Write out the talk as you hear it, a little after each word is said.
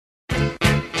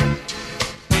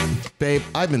Babe,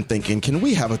 I've been thinking, can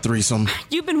we have a threesome?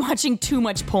 You've been watching too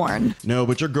much porn. No,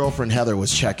 but your girlfriend Heather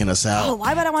was checking us out. Oh,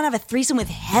 why would I want to have a threesome with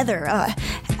Heather?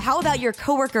 How about your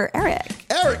coworker Eric?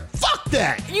 Eric, fuck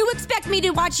that! You expect me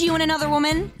to watch you and another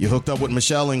woman? You hooked up with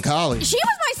Michelle in college. She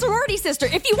was my sorority sister.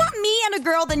 If you want me and a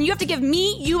girl, then you have to give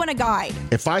me, you, and a guy.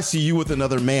 If I see you with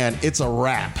another man, it's a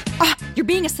wrap. You're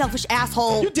being a selfish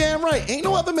asshole. You're damn right. Ain't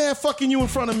no other man fucking you in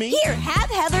front of me. Here,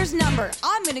 have Heather's number.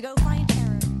 I'm gonna go find Eric.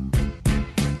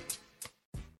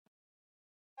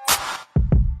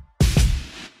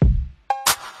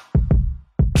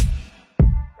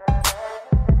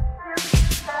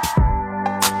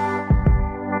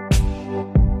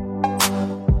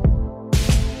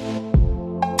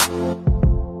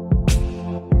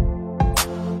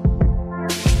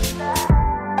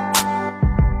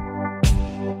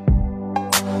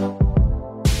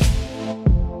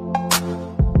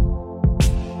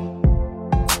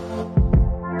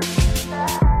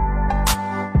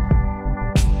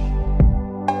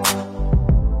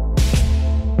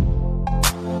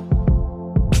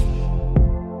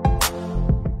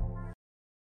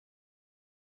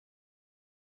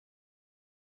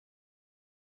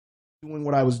 Doing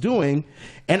what I was doing,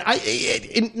 and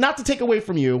not to take away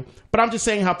from you, but I'm just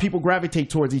saying how people gravitate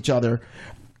towards each other.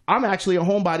 I'm actually a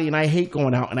homebody, and I hate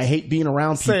going out, and I hate being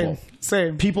around people.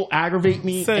 Same. People aggravate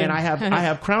me, and I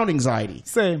have crowd anxiety.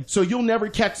 Same. So you'll never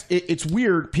catch it. It's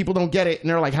weird. People don't get it, and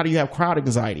they're like, "How do you have crowd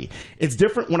anxiety?" It's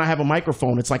different when I have a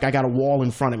microphone. It's like I got a wall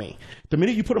in front of me. The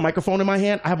minute you put a microphone in my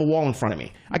hand, I have a wall in front of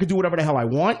me. I can do whatever the hell I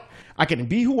want. I can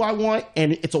be who I want,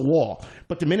 and it's a wall.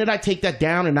 But the minute I take that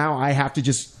down, and now I have to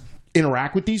just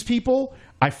interact with these people,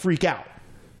 I freak out.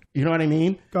 You know what I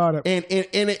mean? Got it. And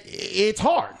it's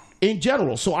hard in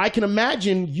general. So I can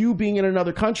imagine you being in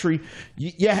another country,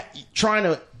 trying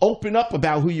to open up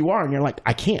about who you are, and you're like,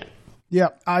 I can't.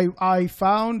 Yeah, I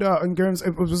found in terms,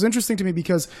 it was interesting to me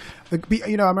because, I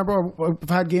remember I've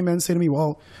had gay men say to me,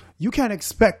 well, you can't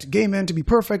expect gay men to be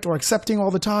perfect or accepting all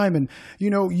the time. And,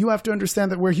 you have to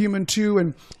understand that we're human too.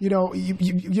 And,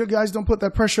 you guys don't put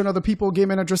that pressure on other people. Gay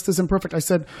men are just as imperfect. I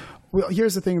said, well,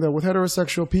 here's the thing though, with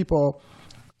heterosexual people,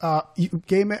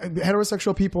 gay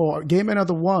men are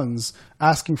the ones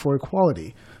asking for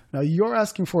equality. Now you're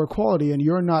asking for equality, and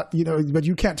you're not, but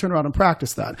you can't turn around and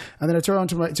practice that. And then I turn around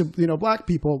to black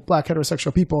people, black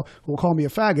heterosexual people who will call me a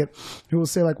faggot, who will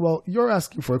say like, well, you're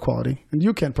asking for equality, and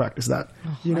you can't practice that. I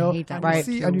hate that.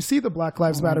 And you see the Black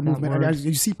Lives Matter movement, and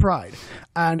you see pride.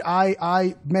 And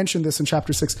I mentioned this in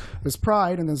chapter 6. There's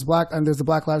pride, and there's the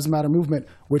Black Lives Matter movement,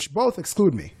 which both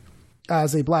exclude me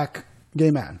as a black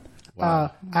gay man.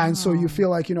 Wow. And so you feel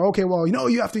like, okay, well,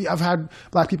 you have to, I've had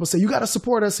black people say, you got to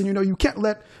support us, and, you can't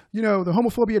let, the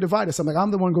homophobia divide us. I'm like, I'm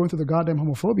the one going through the goddamn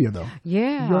homophobia, though.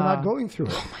 Yeah. You're not going through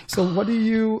it. So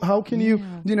how can you,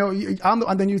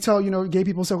 and then you tell, gay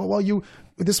people say,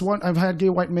 I've had gay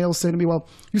white males say to me, well,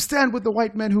 you stand with the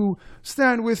white men who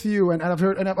stand with you. And I've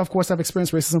heard, and of course I've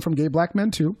experienced racism from gay black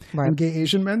men too, right, and gay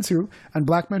Asian men too, and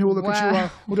black men who will look at you,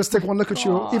 will just take one look at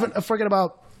you, even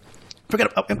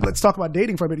let's talk about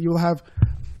dating for a minute. You will have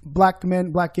black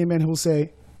gay men who will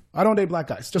say, I don't date black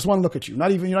guys. Just one look at you.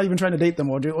 You're not even trying to date them,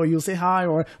 or you'll say hi,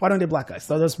 or I don't date black guys.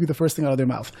 That'll just be the first thing out of their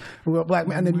mouth. Black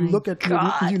men, and then you look at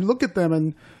them,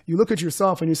 and you look at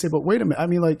yourself, and you say, but wait a minute. I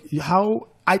mean, like, how?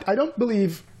 I don't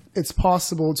believe it's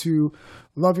possible to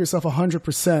love yourself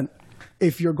 100%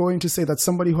 if you're going to say that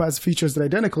somebody who has features that are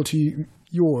identical to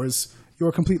yours,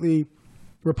 you're completely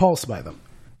repulsed by them.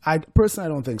 I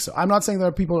don't think so. I'm not saying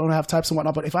that people don't have types and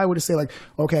whatnot, but if I were to say like,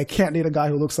 okay, I can't date a guy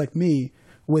who looks like me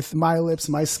with my lips,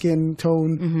 my skin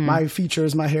tone, my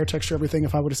features, my hair texture, everything,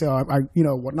 if I were to say,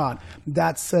 whatnot,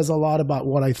 that says a lot about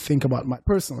what I think about my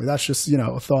personally. That's just,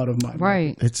 a thought of mine.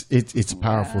 Right. It's a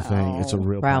powerful thing. It's a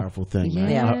real powerful thing,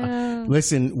 man. Yeah.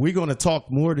 Listen, we're going to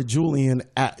talk more to Julian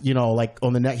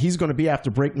on the next, he's going to be after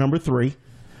break number 3.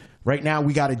 Right now,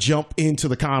 we got to jump into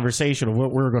the conversation of what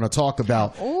we're going to talk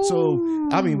about. Ooh. So,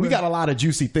 I mean, we got a lot of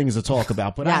juicy things to talk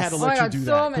about, but I had to let you do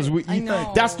that.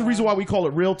 Because that's the reason why we call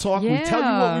it Real Talk. Yeah. We tell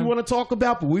you what we want to talk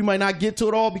about, but we might not get to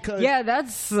it all because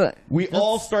we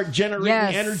all start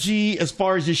generating energy as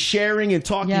far as just sharing and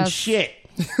talking shit.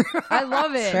 I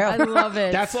love it. I love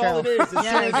it. That's all it is. It's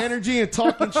sharing energy and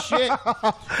talking shit.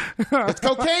 It's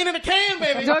cocaine in a can,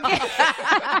 baby.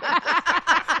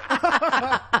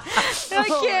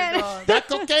 That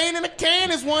cocaine in a can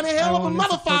is one hell of a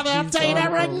motherfucker. I'll tell you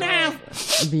that right now.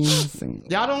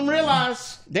 Y'all don't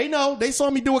realize. They know. They saw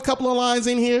me do a couple of lines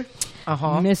in here.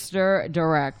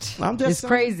 MisterDirect. I'm just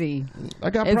crazy. I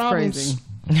got problems. Crazy.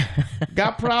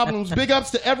 Got problems. Big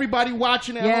ups to everybody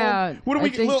watching at home. What are we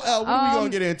going to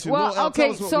get into? Well, Lil L,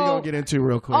 tell us what we're going to get into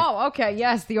real quick. Oh, okay.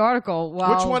 Yes, the article.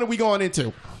 Well, which one are we going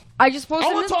into? I just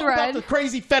posted I want to talk about the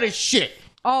crazy fetish shit.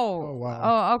 Oh, wow.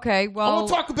 Oh, okay. Well, I want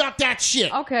to talk about that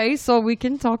shit. Okay, so we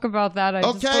can talk about that. I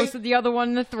just posted the other one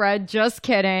in the thread. Just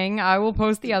kidding. I will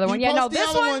post the other one. Yeah, no,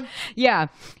 this one. Yeah,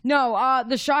 no.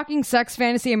 The shocking sex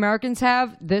fantasy Americans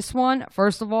have. This one,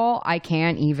 first of all, I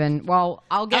can't even. Well,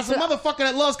 I'll get. As a motherfucker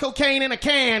that loves cocaine in a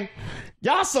can,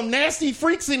 y'all some nasty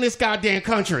freaks in this goddamn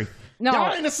country. No,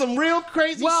 y'all into some real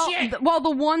crazy shit. Well,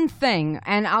 the one thing,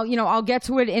 and I'll get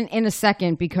to it in a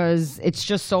second because it's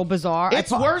just so bizarh.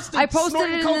 It's worse than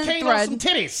snorting cocaine on some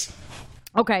titties.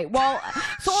 Okay, well,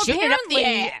 so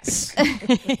apparently,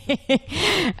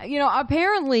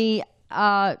 apparently,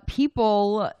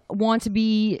 people want to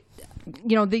be.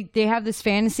 They have this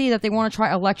fantasy that they want to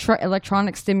try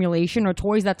electronic stimulation or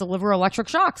toys that deliver electric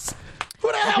shocks.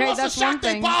 Who the hell wants to shock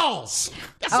their balls?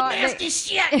 That's some nasty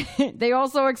shit. They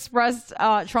also expressed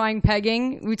trying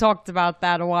pegging. We talked about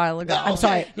that a while ago. I'm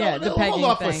sorry. Yeah, the pegging hold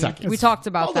on thing. For a second. We talked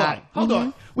about that. Hold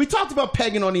on. We talked about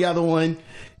pegging on the other one.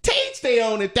 To each their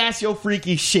own if that's your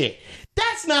freaky shit.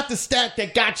 That's not the stat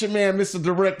that got your man, Mr.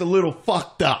 Direct, a little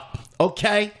fucked up.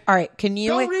 Okay? All right. Can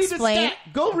you explain?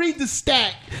 Go read the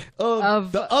stat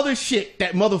of the other shit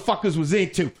that motherfuckers was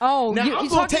into. Oh, now I'm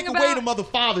going to take away the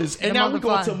motherfathers, and now we're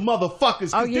going to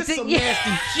motherfuckers. Oh, this is some nasty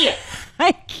shit.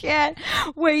 I can't.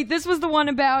 Wait, this was the one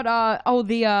about,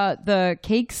 the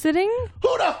cake sitting?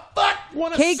 Who the fuck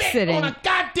want to sit on a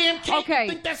goddamn cake? Okay,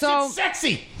 and think that shit's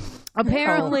sexy?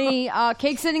 Apparently,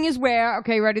 cake sitting is where,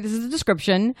 okay, ready, this is the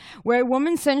description, where a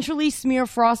woman sensually smear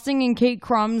frosting and cake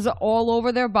crumbs all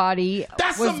over their body.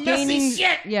 That's some messy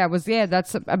shit! Yeah,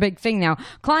 that's a big thing now.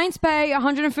 Clients pay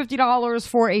 $150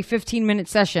 for a 15-minute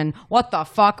session. What the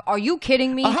fuck? Are you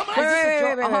kidding me? Wait.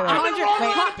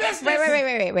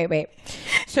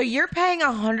 So you're paying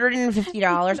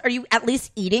 $150. Are you at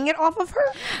least eating it off of her?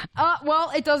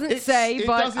 Well, it doesn't say, it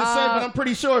but... doesn't say, but I'm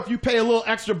pretty sure if you pay a little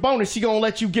extra bonus, she gonna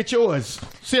let you get yours.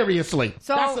 Seriously.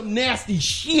 So, that's some nasty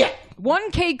shit.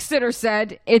 One cake sitter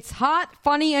said, it's hot,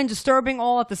 funny, and disturbing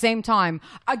all at the same time.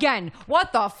 Again,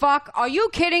 what the fuck? Are you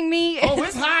kidding me? Oh,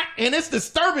 it's hot and it's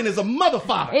disturbing as a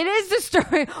motherfucker. It is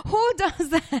disturbing. Who does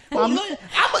that?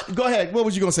 Go ahead. What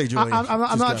was you going to say, Julian?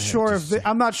 I'm not sure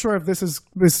if this is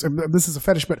a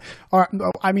fetish, but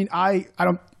I mean, I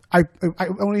don't. I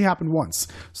only happened once,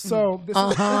 so this is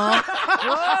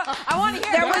I want to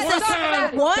hear. There was this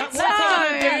one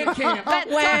time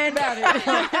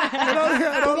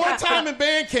one time in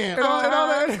band camp.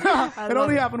 It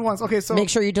only happened once. Okay, so make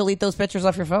sure you delete those pictures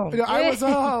off your phone. They're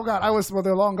long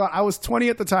gone. I was 20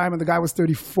 at the time, and the guy was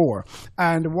 34.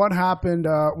 And what happened?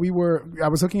 I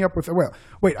was hooking up with. I was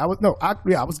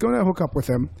going to hook up with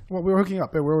him. Well, we were hooking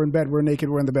up. We were in bed. We were naked.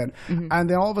 We're in the bed, and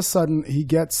then all of a sudden he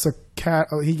gets a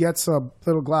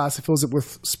little glass. He fills it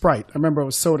with Sprite. I remember it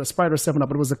was soda, Sprite or 7-Up,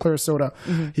 but it was a clear soda.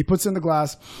 He puts it in the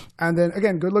glass, and then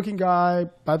again, good-looking guy.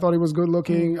 I thought he was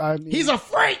good-looking. He's a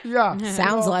freak. Yeah,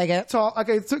 sounds like it. Tall.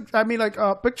 Okay,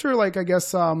 picture I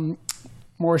guess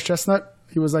Morris Chestnut.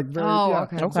 He was like very.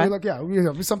 Okay. So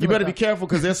something. You better be careful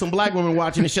because there's some black women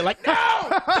watching this shit. Like, no,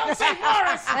 don't say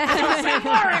Morris. Don't say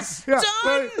Morris. Yeah,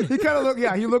 he kind of looked.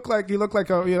 Yeah, he looked like a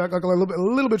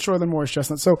little bit shorter than Morris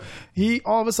Chestnut. So he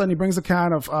all of a sudden he brings the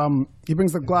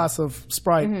glass of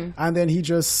Sprite, and then he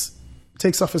just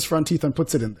takes off his front teeth and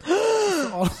puts it in there.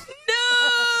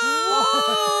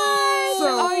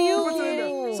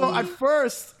 So at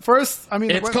first, I mean,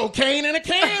 it's cocaine in a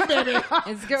can, baby.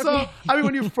 It's cocaine. So I mean,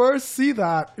 when you first see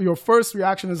that, your first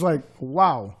reaction is like,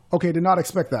 "Wow, okay, did not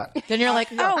expect that." Then you're like,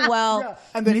 "Oh well." Yeah.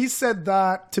 And then he said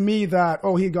that to me that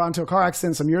he had gone into a car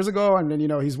accident some years ago, and then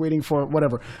he's waiting for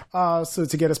whatever, so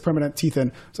to get his permanent teeth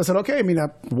in. So I said, "Okay, I mean,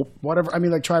 whatever. I mean,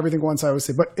 like try everything once." I always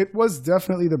say, but it was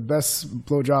definitely the best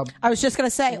blowjob. I was just gonna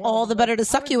say, all the better to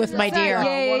suck you with, my dear.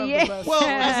 Yeah.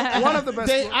 Well, one of the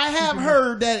best. I have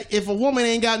heard that if a woman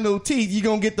ain't got no teeth, you're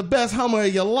gonna get the best hummer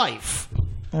of your life.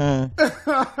 I've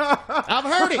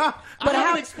heard it. But I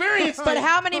haven't experienced it. But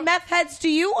how many meth heads do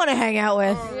you want to hang out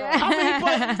with?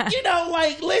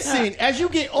 Listen, as you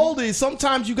get older,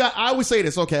 sometimes I always say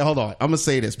this. Okay, hold on. I'm going to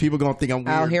say this. People are going to think I'm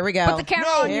weird. Oh, here we go. Put the camera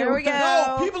on you. Here we go.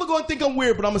 No, people are going to think I'm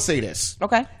weird, but I'm going to say this.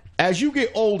 Okay. As you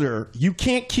get older, you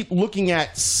can't keep looking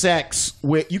at sex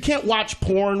you can't watch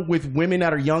porn with women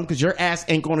that are young because your ass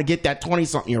ain't going to get that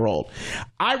 20-something-year-old.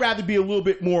 I'd rather be a little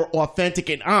bit more authentic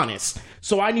and honest.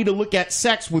 So I need to look at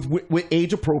sex with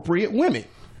age-appropriate women.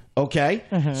 Okay,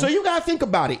 so you gotta think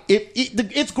about it.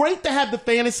 It's great to have the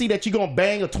fantasy that you're gonna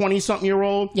bang a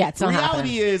 20-something-year-old. Yeah, it's not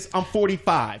reality is I'm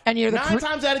 45, and you're 9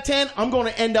 times out of 10 I'm gonna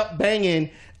end up banging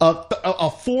a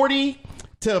 40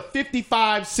 to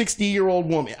 55, 60-year-old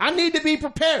woman. I need to be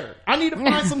prepared. I need to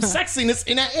find some sexiness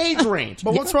in that age range.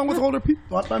 But what's wrong with older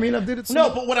people? I mean, I did it.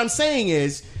 No, but what I'm saying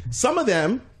is some of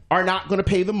them are not going to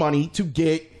pay the money to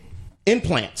get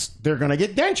implants. They're going to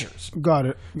get dentures. Got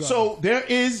it. So there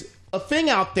is a thing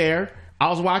out there. I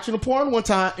was watching a porn one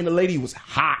time and the lady was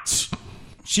hot.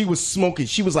 She was smoking.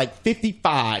 She was like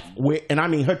 55. And I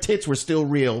mean, her tits were still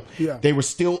real. Yeah. They were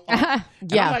still up.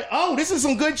 And I'm like, oh, this is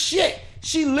some good shit.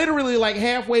 She literally like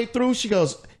halfway through,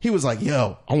 he was like,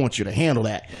 yo, I want you to handle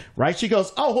that. Right? She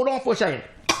goes, oh, hold on for a second.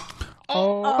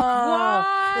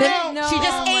 No, she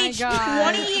just aged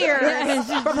 20 years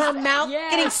from her mouth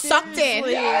getting sucked in.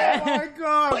 Oh my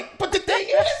God. But the thing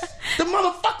is, the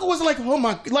motherfucker was like, oh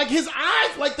my, like his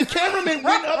eyes, like the cameraman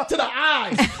went up to the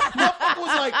eyes. Motherfucker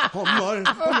was like, oh my.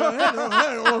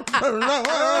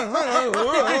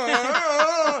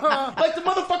 Like the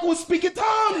motherfucker was speaking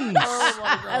tongues. Oh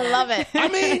I love it. I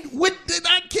mean,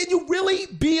 can you really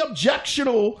be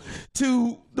objectional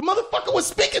to the motherfucker was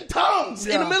speaking tongues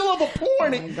in the middle of a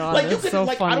porn? God, like you can, so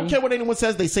like funny. I don't care what anyone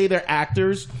says. They say they're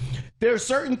actors. There are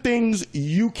certain things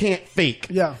you can't fake.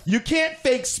 Yeah, you can't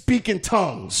fake speaking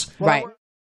tongues. Right.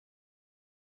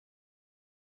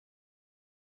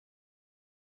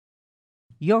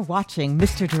 You're watching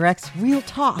MisterDirect's Real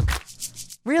Talk.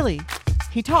 Really,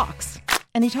 he talks,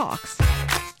 and he talks,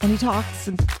 and he talks,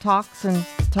 and talks, and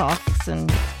talks, and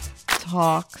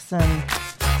talks, and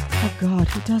oh God,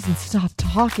 he doesn't stop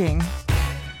talking.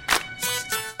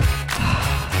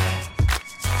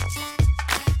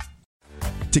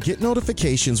 To get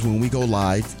notifications when we go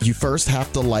live, you first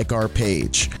have to like our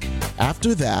page.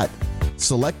 After that,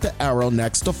 select the arrow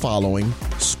next to following,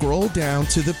 scroll down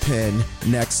to the pin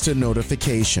next to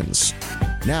notifications.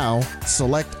 Now,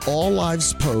 select all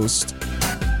lives post,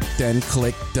 then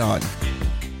click done.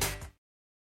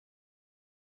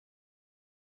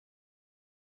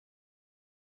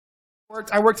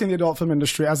 I worked in the adult film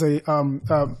industry as a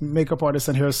makeup artist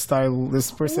and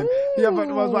hairstylist person. Ooh. Yeah, but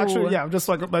well, actually, yeah, just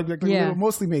like little,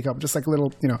 mostly makeup, just like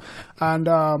little, and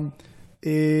a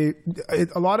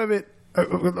lot of it.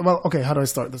 Well, okay, how do I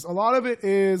start this? A lot of it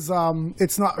is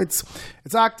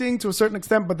it's acting to a certain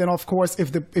extent, but then of course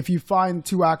if you find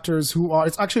two actors who are,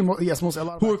 it's actually most a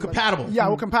lot of who are compatible. Who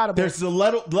are compatible. There's a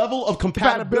level of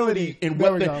compatibility in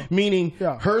what meaning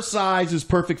her size is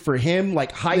perfect for him,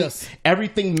 like height,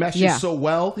 everything meshes so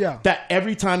well that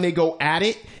every time they go at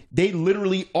it, they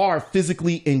literally are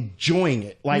physically enjoying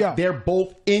it. Like they're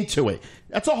both into it.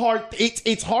 That's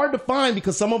it's hard to find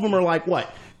because some of them are like what?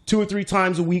 2 or 3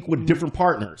 times a week with different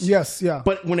partners. Yes, yeah.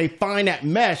 But when they find that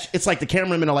mesh, it's like the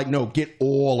cameramen are like, no, get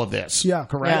all of this. Yeah.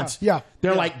 Correct? Yeah.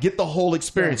 They're like, get the whole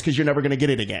experience because you're never going to get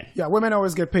it again. Yeah, women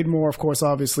always get paid more, of course,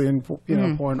 obviously, and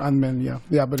porn, and men,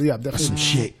 Yeah, but definitely. That's some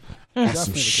shit. That's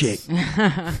some shit.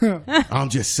 I'm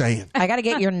just saying. I got to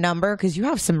get your number because you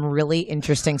have some really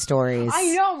interesting stories.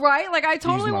 I know, right? Like, I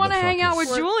totally want to hang out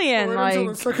with Julian.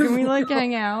 Like, can we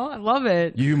hang out? I love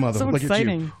it. You mother, so look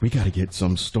exciting. At you. We got to get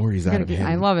some stories out of him.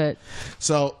 I love it.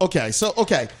 So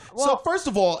first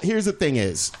of all, here's the thing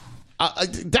is,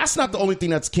 that's not the only thing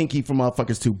that's kinky for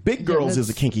motherfuckers too. Big girls is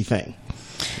a kinky thing.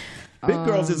 Big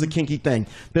girls is a kinky thing.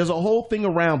 There's a whole thing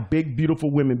around big, beautiful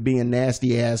women being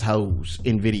nasty ass hoes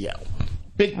in video.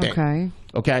 Big thing.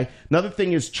 Okay. Another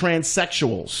thing is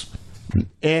transsexuals.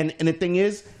 And the thing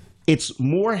is, it's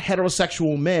more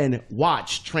heterosexual men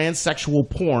watch transsexual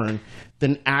porn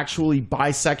than actually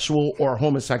bisexual or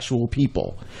homosexual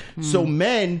people. So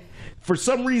men, for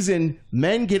some reason,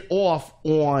 men get off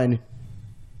on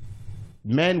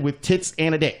men with tits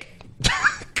and a dick.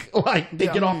 Like, they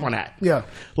get off on that. Yeah.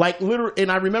 Like, literally, and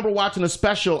I remember watching a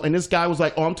special, and this guy was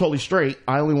like, oh, I'm totally straight.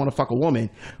 I only want to fuck a woman.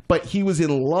 But he was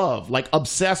in love, like,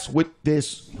 obsessed with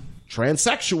this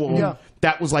transsexual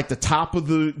that was, like, the top of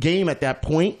the game at that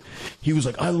point. He was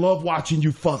like, I love watching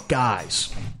you fuck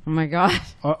guys. Oh, my God.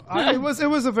 It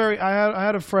was a very... I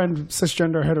had a friend,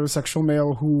 cisgender, heterosexual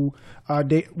male, who...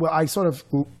 I sort of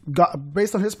got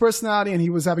based on his personality, and he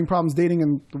was having problems dating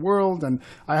in the world. And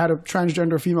I had a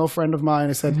transgender female friend of mine.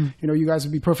 I said, you guys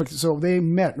would be perfect. So they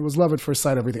met. It was love at first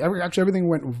sight. Everything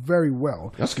went very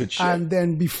well. That's good shit. And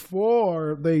then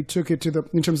before they took it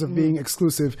in terms of being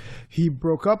exclusive, he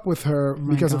broke up with her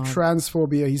because of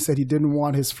transphobia. He said he didn't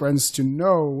want his friends to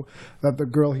know that the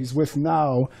girl he's with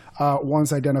now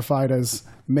once identified as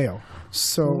male.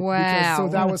 So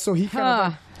wow. So he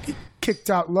kind of. kicked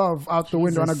out love out the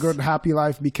window on a good, happy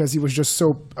life because he was just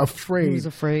so afraid. He was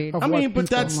afraid. of I mean, but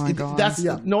people- that's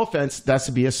no offense. That's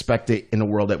to be expected in the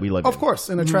world that we live in. Of course,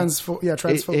 in a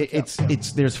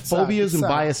transphobic. There's phobias and sad.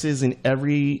 biases in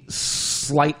every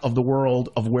slight of the world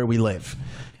of where we live.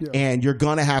 And you're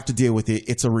going to have to deal with it.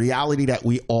 It's a reality that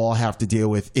we all have to deal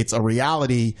with. It's a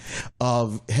reality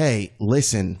of, hey,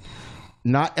 listen,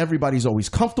 not everybody's always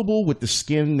comfortable with the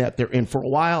skin that they're in. For a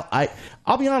while,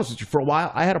 I'll be honest with you, for a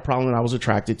while, I had a problem when I was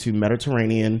attracted to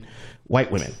Mediterranean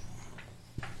white women.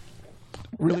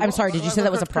 I'm sorry, did you say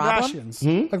that was a problem?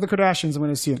 Like the Kardashians, I'm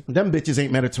going to see it. Them bitches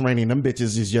ain't Mediterranean. Them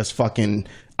bitches is just fucking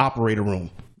operator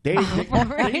room. They need to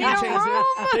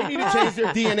change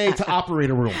their DNA to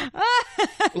operator room.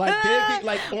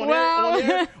 Like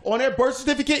on their birth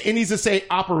certificate, it needs to say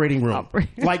operating room.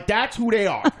 Like that's who they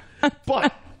are.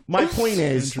 But my point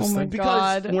is,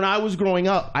 because when I was growing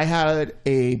up, I had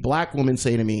a black woman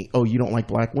say to me, "Oh, you don't like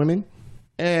black women?"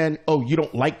 And, "Oh, you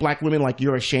don't like black women, like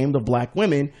you're ashamed of black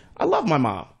women." I love my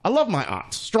mom. I love my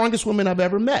aunts. Strongest women I've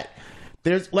ever met.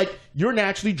 There's like, you're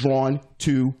naturally drawn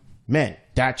to men.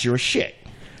 That's your shit.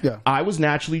 Yeah. I was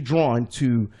naturally drawn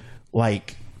to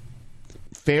like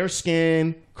fair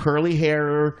skin, curly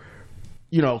hair,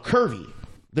 curvy.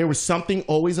 There was something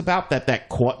always about that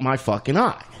caught my fucking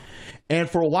eye. And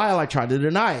for a while I tried to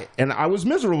deny it. And I was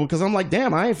miserable because I'm like,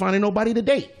 damn, I ain't finding nobody to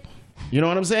date. You know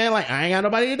what I'm saying? Like, I ain't got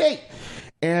nobody to date.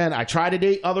 And I tried to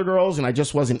date other girls and I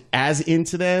just wasn't as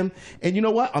into them. And you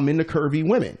know what? I'm into curvy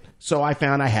women. So I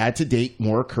found I had to date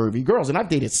more curvy girls. And I've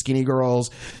dated skinny girls,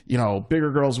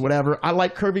 bigger girls, whatever. I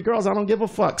like curvy girls. I don't give a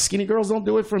fuck. Skinny girls don't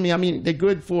do it for me. I mean, they're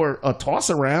good for a toss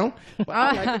around. But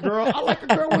I like a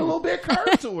girl with a little bit of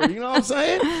curve to her. You know what I'm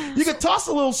saying? You can toss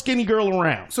a little skinny girl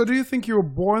around. So do you think you were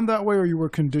born that way or you were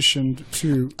conditioned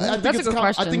to? That's a good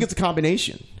question. I think it's a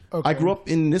combination. Okay. I grew up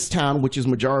in this town, which is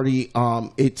majority,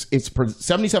 it's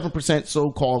 77%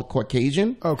 so-called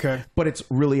Caucasian. Okay. But it's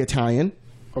really Italian.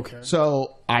 Okay.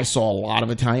 So I saw a lot of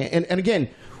Italian. And again,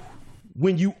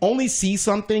 when you only see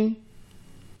something,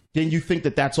 then you think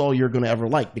that that's all you're going to ever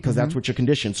like because that's what you're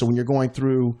conditioned. So when you're going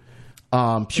through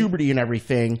puberty and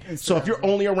everything, so if you're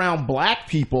only around black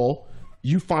people,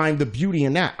 you find the beauty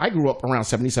in that. I grew up around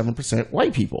 77%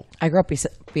 white people. I grew up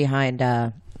beside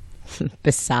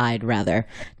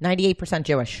 98%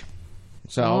 Jewish.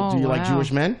 So do you like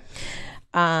Jewish men?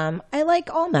 I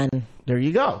like all men. There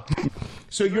you go.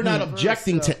 So you're not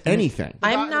objecting to anything.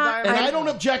 I'm not. And I don't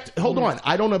object. Hold on.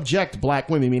 I don't object black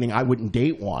women, meaning I wouldn't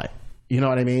date one. You know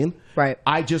what I mean? Right.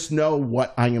 I just know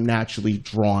what I am naturally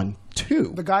drawn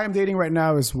to. The guy I'm dating right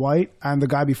now is white, and the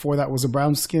guy before that was a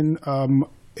brown skin El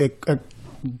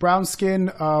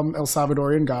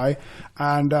Salvadorian guy,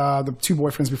 and the two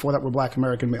boyfriends before that were black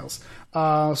American males.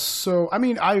 So I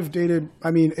mean, I've dated.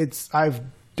 I mean, I've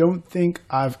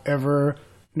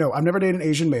never dated an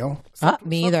Asian male.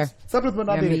 Me either. Slept with, but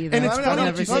not Yeah, me dated. either. And it's funny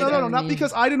that you say that. No, not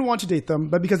because I didn't want to date them,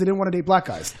 but because they didn't want to date black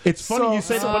guys. It's funny you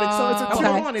say that, but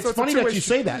it's funny that you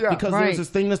say that because there's this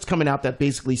thing that's coming out that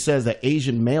basically says that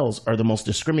Asian males are the most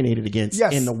discriminated against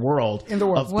in the world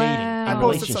of dating and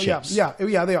relationships. Yeah,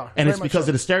 they are. And it's because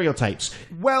of the stereotypes.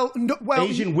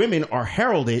 Asian women are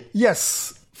heralded.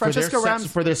 Yes, Francesca Ramsey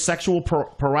for their sexual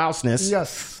perouseness.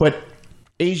 Yes, but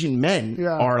Asian men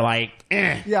are like,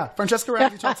 eh. Yeah, Francesca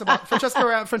Ramsey talks about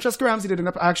Francesca Ramsey did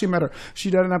I actually met her.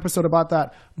 She did an episode about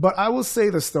that. But I will say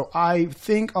this though, I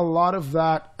think a lot of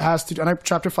that has to do, and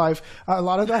chapter 5, a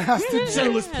lot of that has to do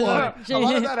a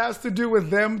lot of that has to do with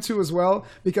them too as well.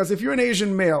 Because if you're an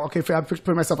Asian male, okay, if I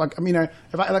put myself, like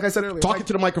I said earlier, talking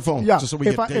to the microphone, yeah, just so we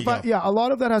a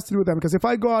lot of that has to do with them. Because if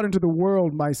I go out into the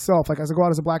world myself, like as I go out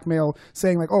as a black male,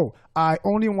 saying like, oh, I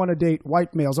only want to date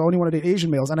white males, I only want to date Asian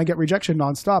males, and I get rejection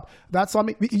nonstop. That's on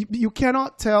me. You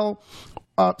cannot tell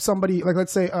somebody, like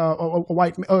let's say a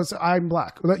white, so I'm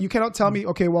black. You cannot tell me,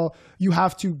 okay, well, you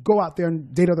have to go out there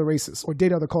and date other races or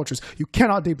date other cultures. You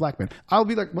cannot date black men. I'll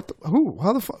be like, who?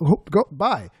 How the fuck? Go,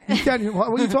 bye. You can't.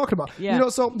 What are you talking about? Yeah.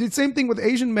 So the same thing with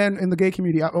Asian men in the gay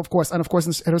community, of course, and of course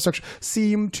in heterosexual,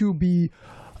 seem to be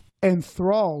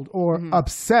enthralled or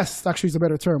obsessed, actually is a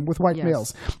better term, with white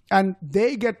males. And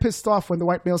they get pissed off when the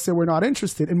white males say we're not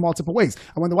interested in multiple ways.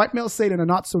 And when the white males say it in a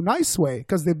not so nice way,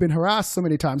 because they've been harassed so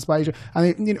many times by Asian,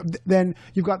 and then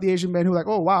you've got the Asian men who are like,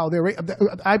 oh wow,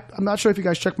 I'm not sure if you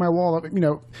guys check my wall.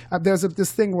 There's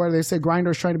this thing where they say Grindr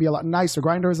is trying to be a lot nicer.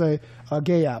 Grindr is a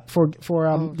gay app for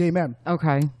gay men.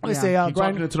 Okay. They say Keep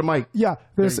talking into the mic. Yeah.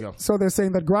 There you go. So they're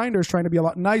saying that Grindr is trying to be a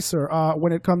lot nicer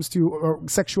when it comes to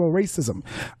sexual racism.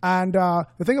 And the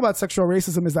thing about sexual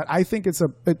racism is that I think it's a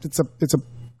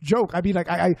joke. I mean,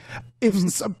 like, if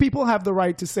some people have the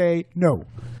right to say no.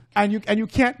 And you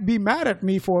can't be mad at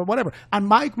me for whatever. And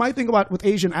my thing about with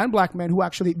Asian and black men who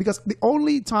actually, because the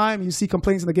only time you see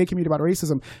complaints in the gay community about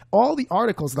racism, all the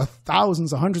articles, the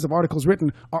thousands, the hundreds of articles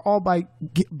written are all by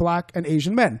black and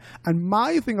Asian men. And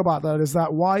my thing about that is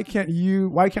that why can't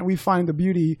we find the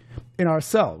beauty in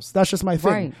ourselves? That's just my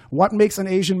thing. Right. What makes an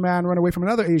Asian man run away from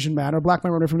another Asian man or a black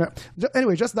man run away from that?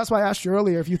 Anyway, that's why I asked you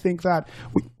earlier if you think that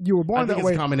you were born that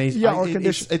way. It's a combination. Yeah, or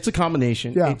condition. It's a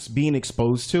combination. Yeah. It's being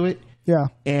exposed to it. Yeah.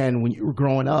 And when you were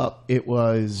growing up, it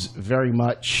was very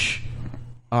much,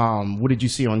 what did you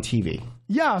see on TV?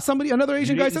 Yeah, another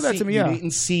Asian guy said that to me. Yeah, you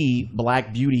didn't see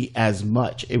black beauty as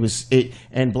much.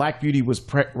 And black beauty was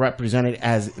represented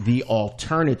as the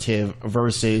alternative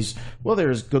versus, well,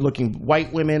 there's good-looking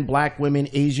white women, black women,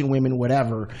 Asian women,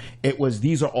 whatever. It was,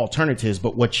 these are alternatives,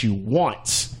 but what you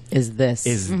want is this.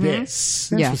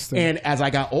 This. Interesting. And as I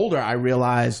got older, I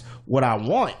realized what I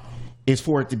want is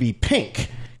for it to be pink.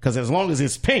 Because as long as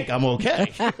it's pink, I'm okay.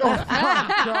 If the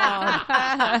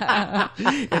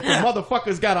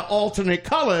motherfucker's got an alternate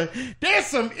color, there's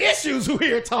some issues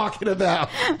we're talking about.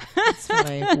 That's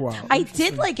funny. Wow. I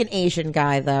did like an Asian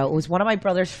guy, though. It was one of my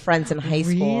brother's friends in high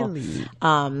school. Really?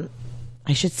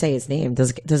 I should say his name.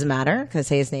 Does it matter? Can I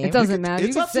say his name? It doesn't matter.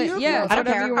 It's You up can to say, you. yeah, I don't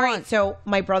whatever care. you All want. right, so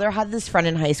my brother had this friend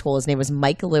in high school. His name was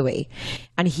Mike Louie,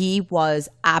 and he was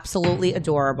absolutely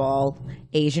adorable,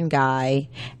 Asian guy.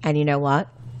 And you know what?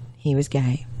 He was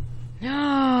gay.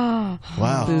 Wow.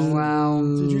 Wow.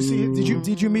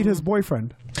 Did you meet his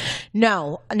boyfriend?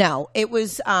 No. It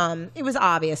was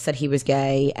obvious that he was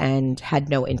gay and had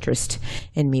no interest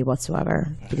in me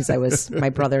whatsoever because I was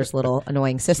my brother's little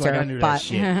annoying sister. I knew that but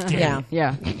shit. Damn.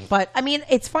 yeah. Yeah. But I mean,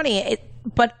 it's funny.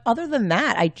 But other than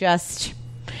that,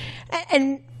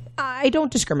 and I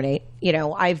don't discriminate. You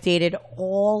know, I've dated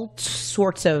all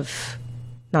sorts of.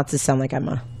 Not to sound like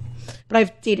but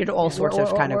I've dated all sorts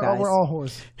of kind of guys. We're all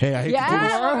whores. Hey,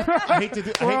 I hate to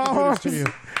do this to you.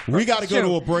 We got to go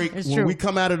to a break. It's When true. we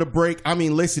come out of the break, I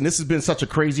mean, listen, this has been such a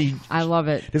crazy. I love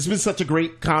it. This has been such a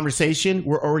great conversation.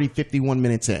 We're already 51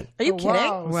 minutes in. Are you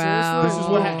kidding? Wow. This is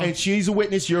what and she's a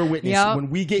witness, you're a witness. Yep. When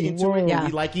we get into it, Yeah. and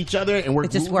we like each other, and we're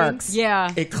It just grooving, works.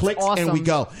 Yeah. It clicks Awesome. and we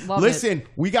go. Love Listen,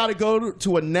 we got to go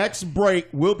to a next break.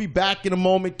 We'll be back in a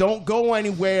moment. Don't go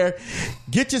anywhere.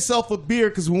 Get yourself a beer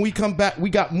because when we come back, we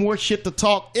got more shit to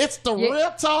talk. It's the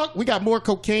real talk. We got more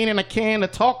cocaine in a can to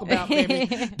talk about, baby.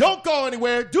 Don't go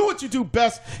anywhere. Do what you do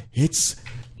best. It's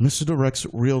MisterDirect's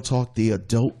Real Talk. The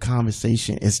adult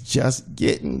conversation is just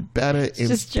getting better. It's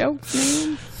just jokes,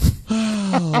 man.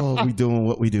 Oh, we doing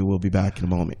what we do. We'll be back in a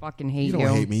moment. Fucking hate You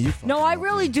don't hate me. You fucking No, I love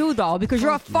really me. do though, because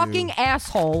you're a Fuck fucking you.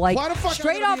 asshole. Like Why the fuck am I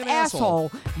straight gonna up be an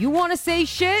asshole? You want to say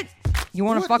shit? You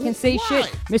want to What? fucking say Why?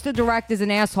 shit? Mr. Direct is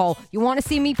an asshole. You want to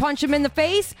see me punch him in the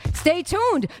face? Stay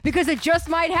tuned, because it just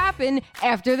might happen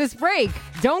after this break.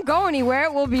 Don't go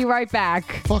anywhere. We'll be right back.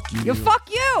 Fuck you. Fuck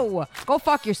you. Go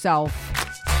fuck yourself.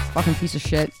 Fucking piece of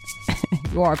shit.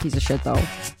 You are a piece of shit, though.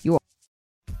 You are.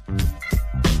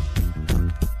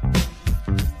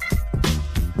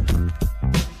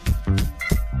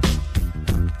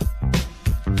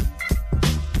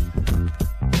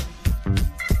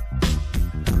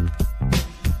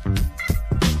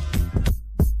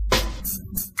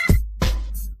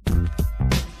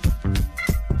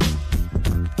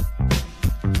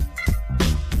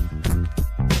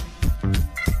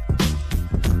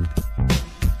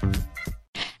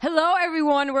 Hello,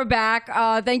 everyone. We're back.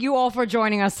 Thank you all for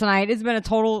joining us tonight. It's been a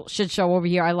total shit show over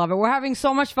here. I love it. We're having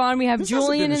so much fun. We have This hasn't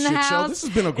Julian been a in the shit show. house. This has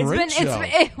been a great show.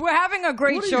 We're having a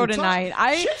great What are show you tonight.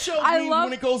 talking- shit show means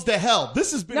when it goes to hell.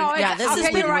 This has been No, this has okay,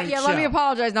 been you're a right. great Yeah, let me show.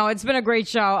 apologize. No, it's been a great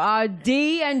show.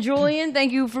 Dee and Julian,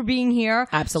 thank you for being here.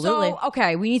 Absolutely. So,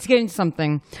 okay, we need to get into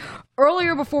something.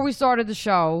 Earlier, before we started the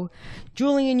show,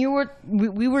 Julian,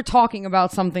 we were talking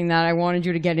about something that I wanted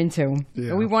you to get into.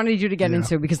 Yeah. We wanted you to get Yeah.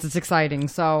 into because it's exciting.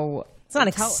 So It's not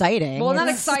exciting. well, not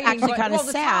It's exciting, actually but kind of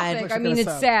the sad. topic, I Actually mean, kinda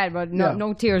it's sad. sad, but no, Yeah.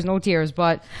 no tears.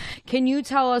 But can you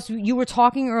tell us? You were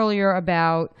talking earlier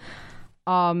about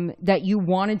that you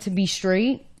wanted to be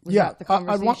straight. Was Yeah, that the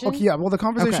conversation? okay, yeah. Well, the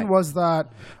conversation Okay. was that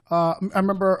I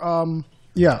remember.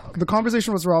 The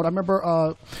conversation was around. I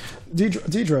remember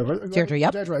Deidre.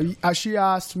 Yep. Deidre. She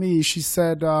asked me. She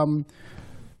said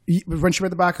when she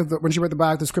read the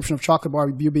back description of Chocolate Bar,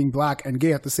 you being black and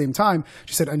gay at the same time.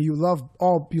 She said, "And you love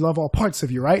all parts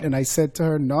of you, right?" And I said to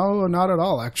her, "No, not at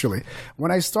all. Actually,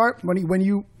 when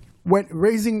you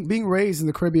being raised in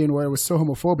the Caribbean where it was so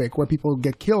homophobic, where people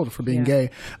get killed for being gay,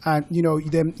 and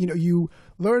you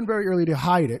learn very early to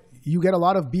hide it. You get a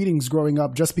lot of beatings growing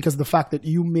up just because of the fact that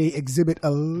you may exhibit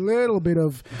a little bit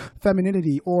of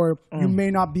femininity, or you may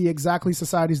not be exactly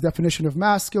society's definition of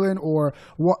masculine, or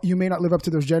what you may not live up to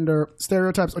those gender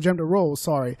stereotypes or gender roles.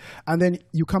 Sorry, and then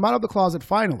you come out of the closet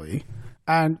finally,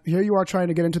 and here you are trying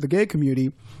to get into the gay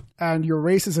community, and your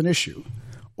race is an issue,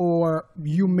 or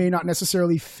you may not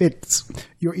necessarily fit.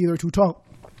 You're either too tall.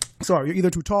 Sorry, you're either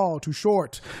too tall, too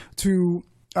short, too.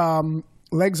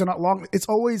 Legs are not long. It's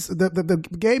always the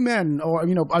gay men, or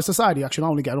our society. Actually,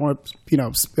 I don't want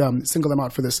to single them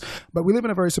out for this, but we live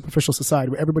in a very superficial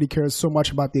society where everybody cares so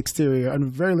much about the exterior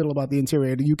and very little about the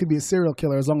interior. You could be a serial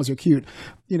killer as long as you're cute.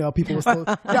 People will still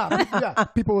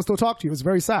people will still talk to you. It's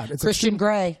very sad. It's Christian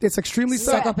Grey. It's extremely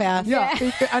sad. Psychopath.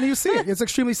 And you see it. It's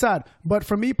extremely sad. But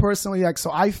for me personally,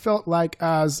 so I felt like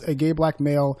as a gay black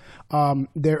male,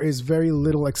 there is very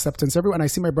little acceptance. Everyone, I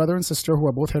see my brother and sister who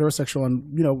are both heterosexual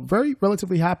and very relatively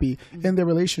happy in their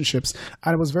relationships,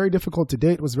 and it was very difficult to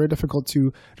date. It was very difficult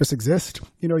to just exist.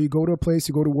 You go to a place,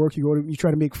 you go to work, you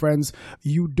try to make friends.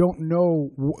 You don't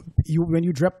know when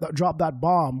you drop that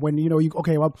bomb. When you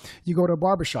go to a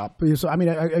barbershop. So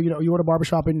you go to a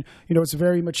barbershop and it's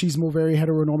very machismo, very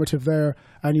heteronormative there,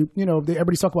 and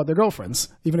everybody's talking about their girlfriends,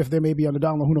 even if they may be on the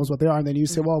down low. Who knows what they are? And then you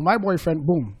say, well, my boyfriend,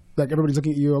 boom. Like everybody's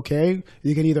looking at you, okay?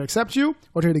 You can either accept you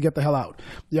or tell you to get the hell out.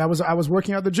 Yeah, I was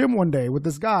working at the gym one day with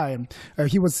this guy, and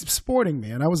he was sporting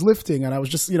me, and I was lifting, and I was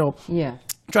just,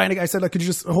 I said, like, could you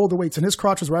just hold the weights? And his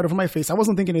crotch was right over my face. I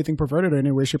wasn't thinking anything perverted in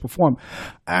any way, shape, or form.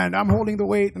 And I'm holding the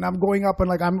weight, and I'm going up, and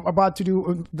like I'm about to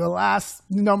do the last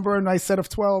number in my set of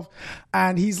 12.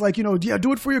 And he's like,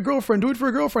 do it for your girlfriend. Do it for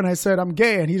your girlfriend. I said, I'm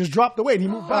gay. And he just dropped the weight. And he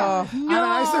moved back. No. And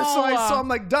I said, so I'm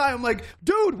like, dying. I'm like,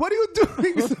 dude, what are you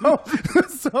doing?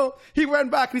 So he ran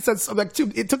back, and he said,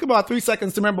 it took about 3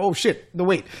 seconds to remember, oh shit, the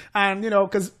weight. And,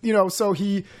 so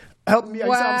he help me.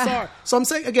 Wow. I'm sorry. So I'm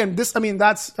saying again,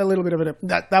 that's a little bit of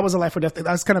that was a life or death thing.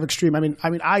 That's kind of extreme.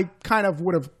 I kind of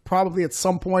would have probably at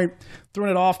some point thrown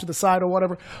it off to the side or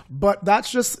whatever. But that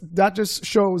just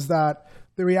shows that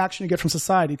the reaction you get from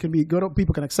society can be good.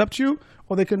 People can accept you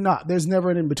or they can not. There's never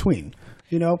an in between.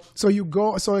 So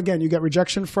again, you get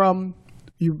rejection from.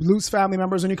 You lose family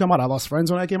members when you come out. I lost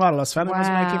friends when I came out. I lost family members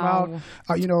when I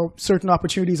came out. Certain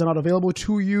opportunities are not available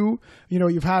to you.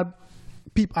 You've had.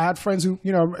 I had friends who,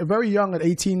 very young at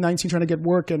 18, 19, trying to get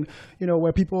work, and,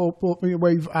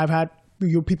 I've had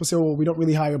people say, well, we don't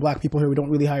really hire black people here. We don't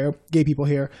really hire gay people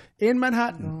here in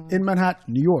Manhattan,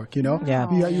 New York,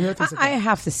 Yeah. You hear things like I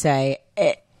have to say,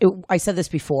 I said this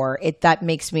before, that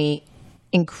makes me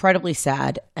incredibly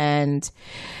sad. And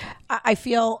I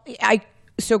feel,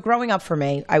 so growing up for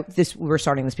me, we were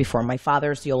starting this before. My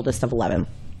father's the oldest of 11.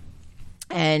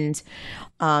 And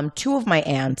two of my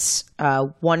aunts,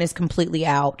 one is completely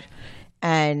out,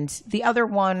 and the other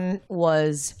one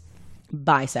was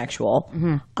bisexual.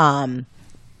 Mm-hmm.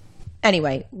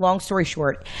 Anyway, long story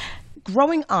short,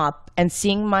 growing up and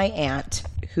seeing my aunt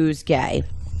who's gay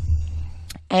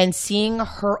and seeing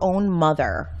her own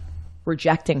mother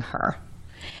rejecting her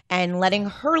and letting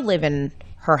her live in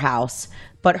her house,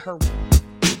 but her